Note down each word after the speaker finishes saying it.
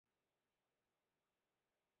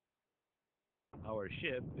Our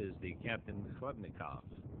ship is the Captain Klebnikov.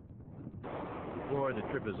 Before the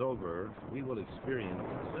trip is over, we will experience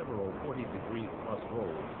several 40-degree plus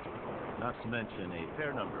rolls, not to mention a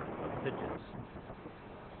fair number of pitches.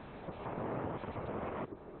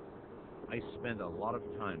 I spend a lot of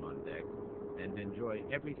time on deck and enjoy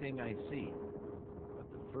everything I see,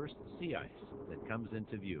 but the first sea ice that comes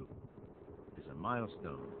into view is a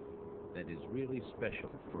milestone that is really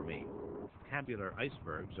special for me. Tabular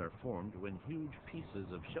icebergs are formed when huge pieces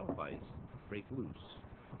of shelf ice break loose.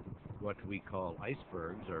 What we call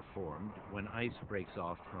icebergs are formed when ice breaks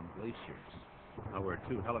off from glaciers. Our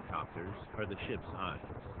two helicopters are the ship's eyes.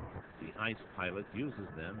 The ice pilot uses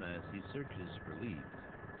them as he searches for leads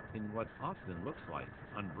in what often looks like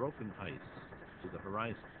unbroken ice to the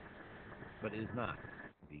horizon, but is not.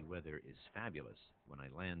 The weather is fabulous when I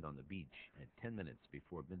land on the beach at 10 minutes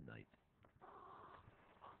before midnight.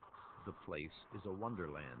 The place is a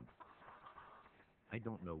wonderland. I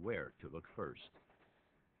don't know where to look first.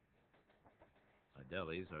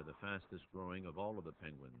 Adelies are the fastest growing of all of the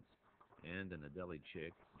penguins, and an Adelie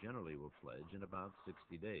chick generally will fledge in about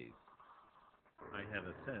 60 days. I have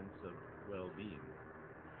a sense of well-being.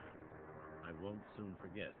 I won't soon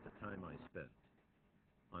forget the time I spent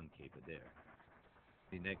on Cape Adare.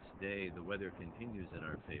 The next day, the weather continues in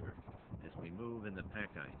our favor as we move in the pack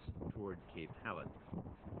ice toward Cape Hallett.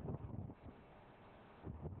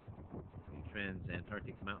 The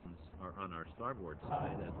trans-Antarctic mountains are on our starboard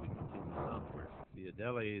side as we continue southward. The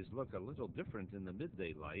Adelies look a little different in the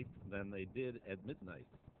midday light than they did at midnight,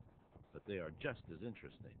 but they are just as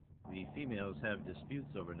interesting. The females have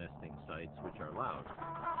disputes over nesting sites, which are loud,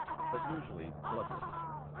 but usually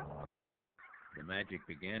bloodless. The magic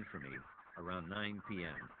began for me around 9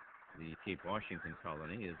 p.m. The Cape Washington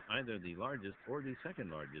colony is either the largest or the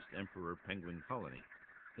second largest emperor penguin colony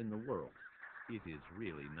in the world. It is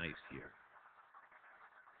really nice here.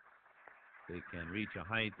 They can reach a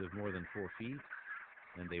height of more than 4 feet,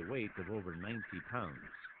 and a weight of over 90 pounds.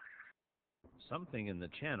 Something in the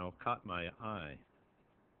channel caught my eye.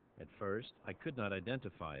 At first, I could not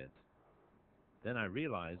identify it. Then I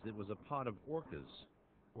realized it was a pod of orcas,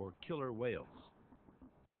 or killer whales.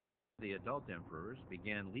 The adult emperors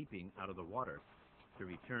began leaping out of the water to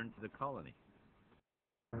return to the colony.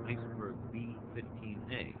 Iceberg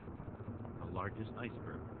B-15A, the largest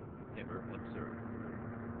iceberg ever observed.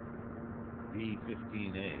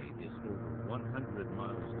 B-15A is over 100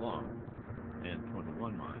 miles long and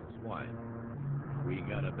 21 miles wide. We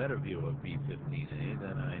got a better view of B-15A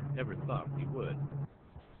than I ever thought we would.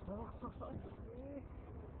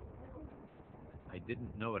 I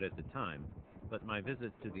didn't know it at the time, but my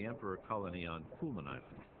visit to the Emperor colony on Kuhlman Island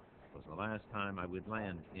was the last time I would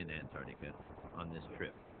land in Antarctica on this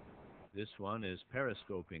trip. This one is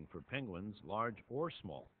periscoping for penguins, large or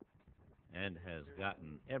small, and has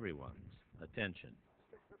gotten everyone's attention.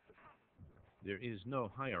 There is no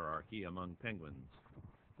hierarchy among penguins.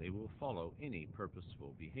 They will follow any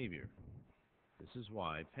purposeful behavior. This is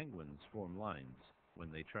why penguins form lines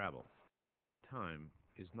when they travel. Time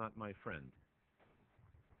is not my friend.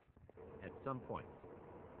 At some point,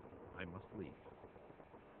 I must leave.